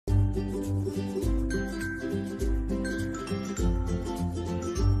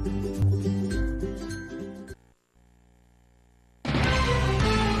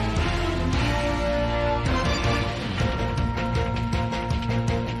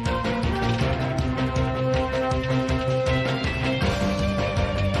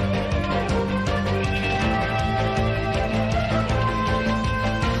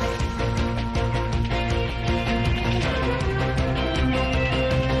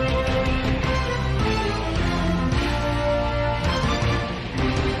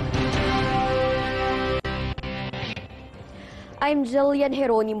I'm Jillian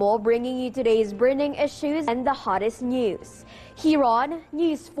Geronimo, bringing you today's burning issues and the hottest news. Here on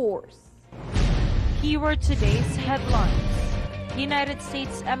Newsforce. Here are today's headlines. United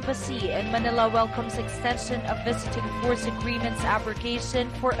States Embassy in Manila welcomes extension of visiting force agreements abrogation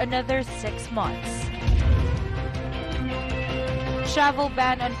for another 6 months. Travel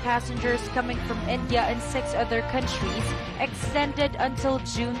ban on passengers coming from India and 6 other countries extended until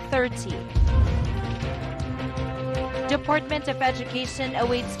June 30. Department of Education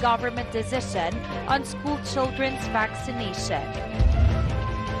awaits government decision on school children's vaccination.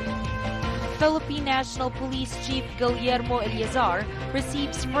 Philippine National Police Chief Guillermo Eliazar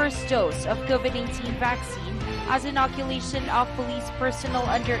receives first dose of COVID-19 vaccine as inoculation of police personnel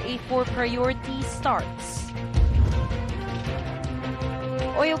under A4 priority starts.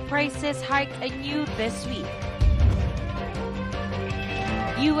 Oil prices hiked anew this week.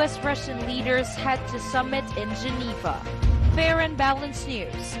 U.S.-Russian leaders head to summit in Geneva. Fair and balanced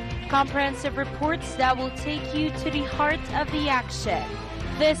news. Comprehensive reports that will take you to the heart of the action.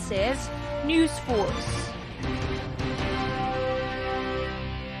 This is Newsforce.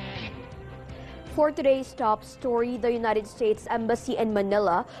 For today's top story, the United States Embassy in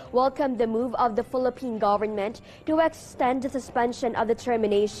Manila welcomed the move of the Philippine government to extend the suspension of the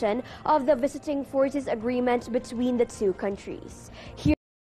termination of the visiting forces agreement between the two countries. Here